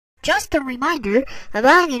Just a reminder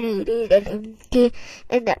about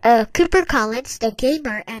Cooper Collins, the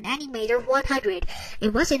gamer and animator 100.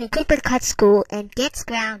 It was in a Cooper Cut school and gets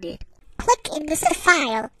grounded. Click in this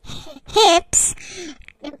file. Hips.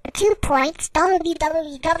 2 points.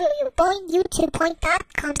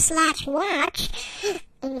 www.youtube.com/watch.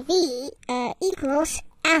 V equals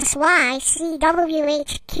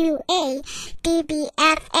SYCWHQA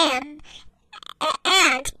DBFM.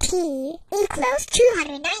 And T equals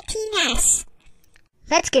 219S.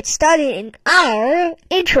 Let's get started in our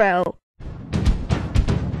intro.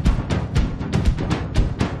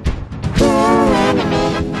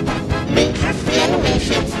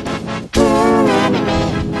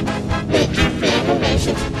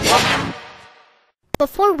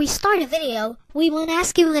 Before we start the video, we want to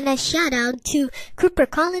ask you a shout out to Cooper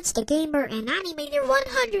Collins, the gamer and animator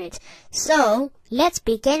 100. So, let's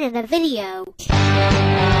begin the video.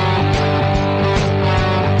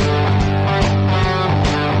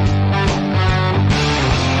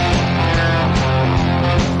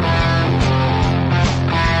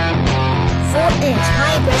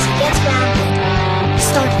 High aggressive gets grounded.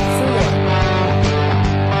 Start 4.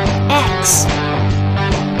 X.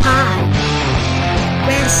 Pi.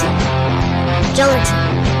 Ransom. Gelatin.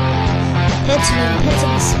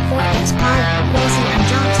 Pentamis. 4X. Pi. Ransom. And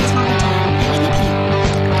Gelatin's momentum. Mini-P.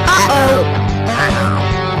 Uh-oh.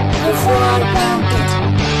 Before I grounded.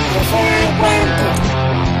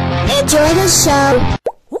 Enjoy the show.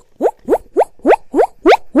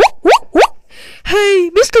 Hey,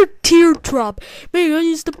 Mr. Teardrop, may I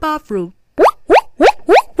use the bathroom?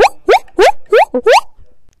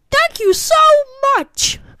 Thank you so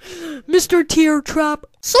much, Mr. Teardrop.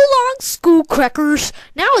 So long, school crackers.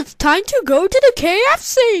 Now it's time to go to the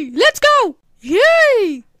KFC. Let's go.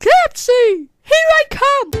 Yay, KFC. Here I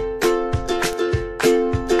come.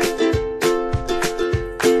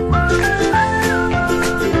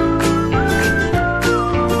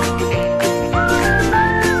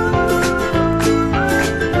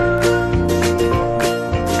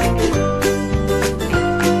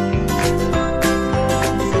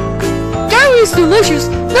 It's delicious.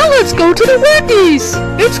 Now let's go to the Wendy's.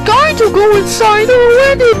 It's going to go inside the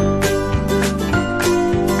Wendy.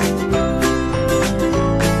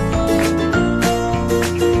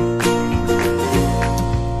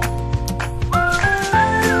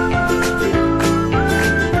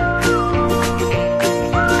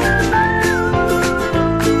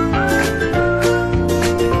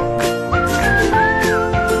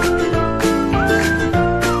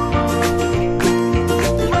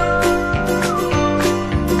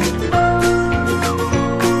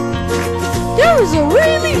 There is a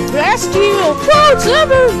really best deal of fruits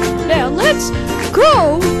ever! Now let's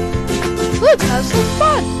go! Let's have some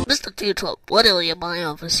fun! Mr. Teardrop, what are you in my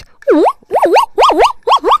office?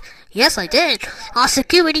 Yes, I did. Our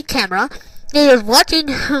security camera is watching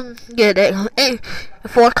 4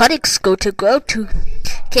 colleagues go to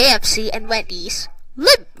KFC and Wendy's.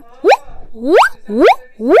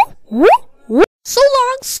 So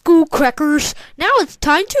long, school crackers. Now it's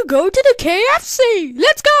time to go to the KFC.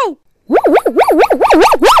 Let's go!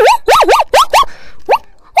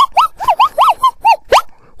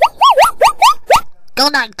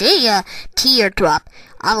 Good idea, Teardrop.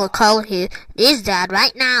 I will call his dad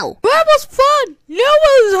right now. That was fun. No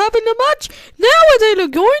one is having a much. Now they're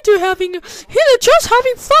going to just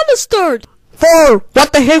having fun to start. 4,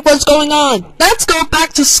 what the heck was going on? Let's go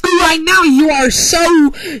back to school right now. You are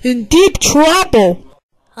so in deep trouble.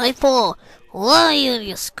 Hi, 4. Why are you in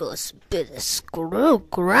your school's school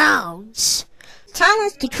grounds? Tell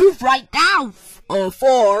us the truth right now,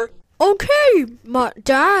 4. Okay, my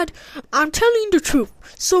dad, I'm telling the truth.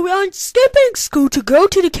 So I'm skipping school to go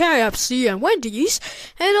to the KFC and Wendy's,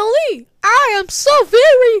 and only I am so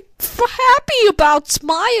very happy about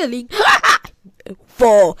smiling.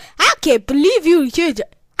 4. I can't believe you did.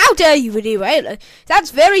 How dare you anyway? That's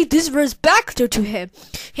very disrespectful to him.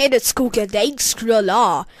 In the school contains school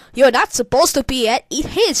law. You're not supposed to be at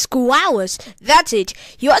his school hours. That's it.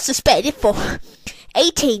 You are suspended for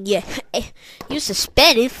 18 years. You're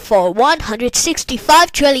suspended for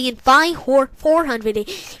 165 trillion fine or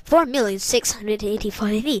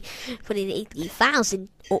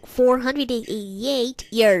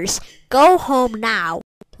 480,488 years. Go home now.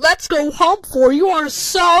 Let's go home, 4. You are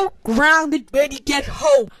so grounded when you get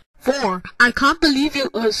home. 4. I can't believe you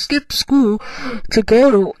skipped school to go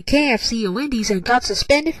to KFC and Wendy's and got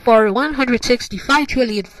suspended for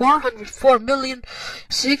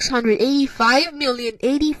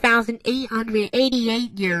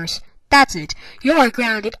 165,404,685,080,888 years. That's it. You are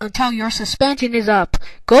grounded until your suspension is up.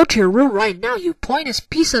 Go to your room right now, you pointless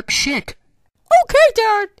piece of shit. Okay,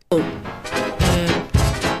 Dad.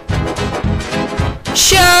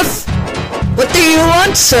 Chef, what do you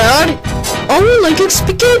want, son? I would like a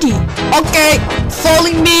spaghetti. Okay,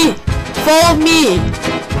 follow me. Follow me.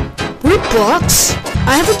 Box?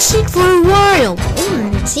 I haven't seen for a while. I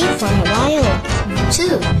haven't seen for a while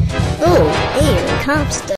too. Oh, here comes the